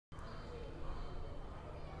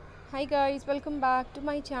Hi guys, welcome back to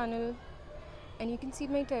my channel, and you can see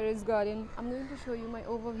my terrace garden. I'm going to show you my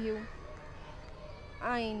overview.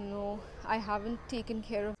 I know I haven't taken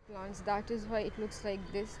care of plants, that is why it looks like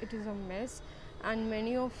this. It is a mess and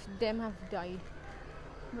many of them have died.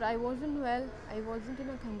 But I wasn't well, I wasn't in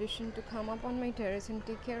a condition to come up on my terrace and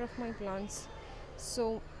take care of my plants.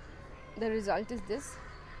 So the result is this.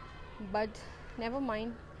 But never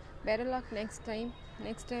mind, better luck next time.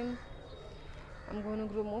 Next time I'm going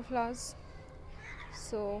to grow more flowers.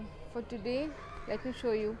 So for today, let me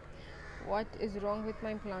show you what is wrong with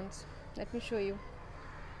my plants. Let me show you.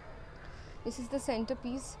 This is the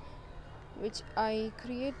centerpiece which I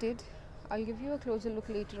created. I'll give you a closer look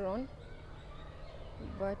later on.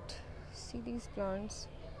 But see these plants.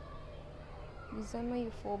 These are my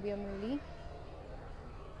Euphorbia milli,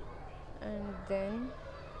 and then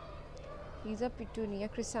these are Petunia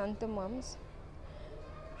chrysanthemums.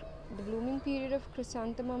 The blooming period of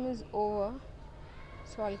chrysanthemum is over,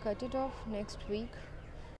 so I'll cut it off next week.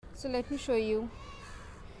 So let me show you.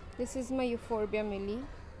 This is my Euphorbia milli.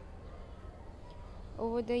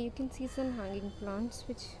 Over there you can see some hanging plants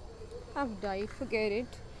which have died. Forget it.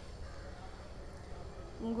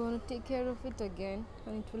 I'm going to take care of it again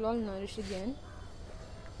and it will all nourish again.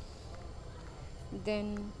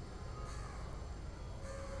 Then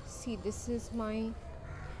see, this is my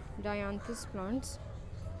dianthus plants.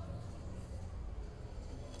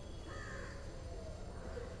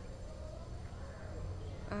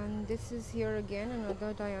 And this is here again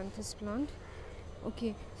another dianthus plant.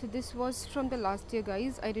 Okay, so this was from the last year,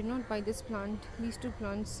 guys. I did not buy this plant, these two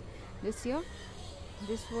plants, this year.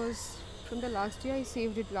 This was from the last year. I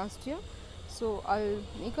saved it last year, so I'll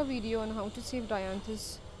make a video on how to save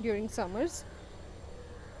dianthus during summers.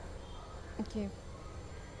 Okay,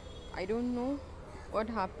 I don't know what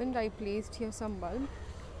happened. I placed here some bulb,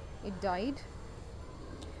 it died.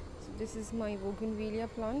 So this is my bougainvillea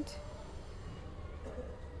plant.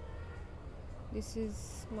 This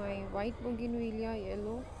is my white bougainvillea,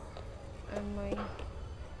 yellow, and my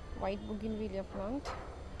white bougainvillea plant.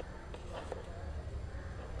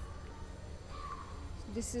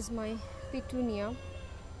 This is my petunia.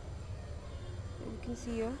 You can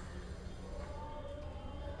see here.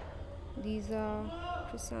 These are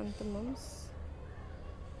chrysanthemums.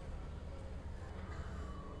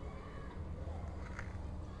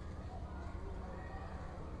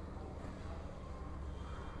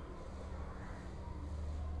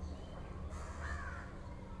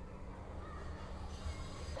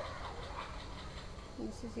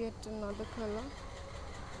 This is yet another color.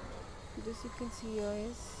 This you can see here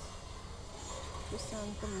is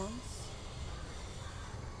chrysanthemums.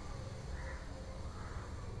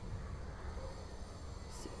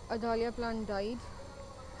 See, a dahlia plant died.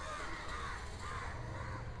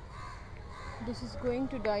 This is going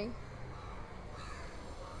to die.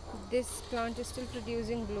 This plant is still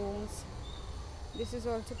producing blooms. This is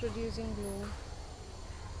also producing bloom.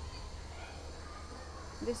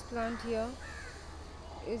 This plant here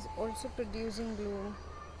is also producing bloom.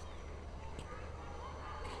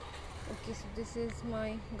 Okay, so this is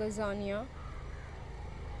my gazania.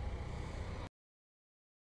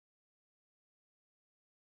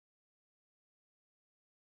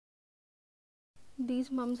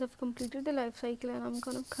 These mums have completed the life cycle and I'm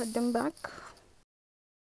gonna cut them back.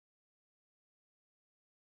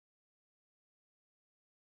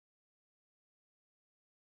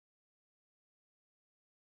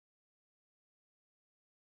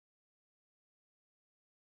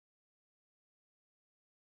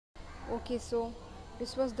 Okay, so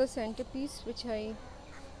this was the centerpiece which I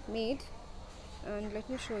made, and let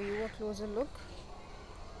me show you a closer look.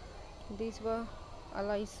 These were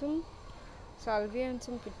alyssum, salvia, and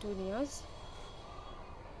some petunias.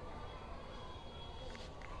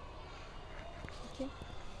 Okay,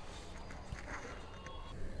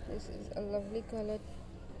 this is a lovely colored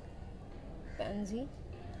pansy.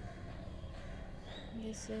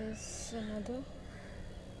 This is another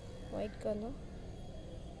white color.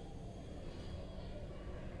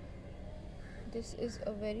 This is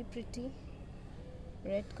a very pretty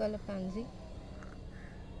red color pansy.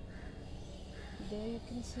 There you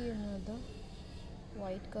can see another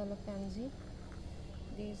white color pansy.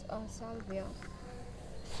 These are salvia.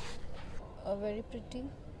 A very pretty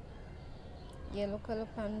yellow color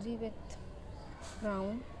pansy with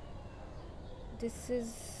brown. This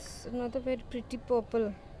is another very pretty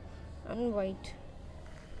purple and white.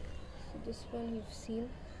 So this one you've seen,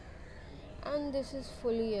 and this is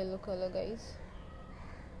fully yellow color, guys.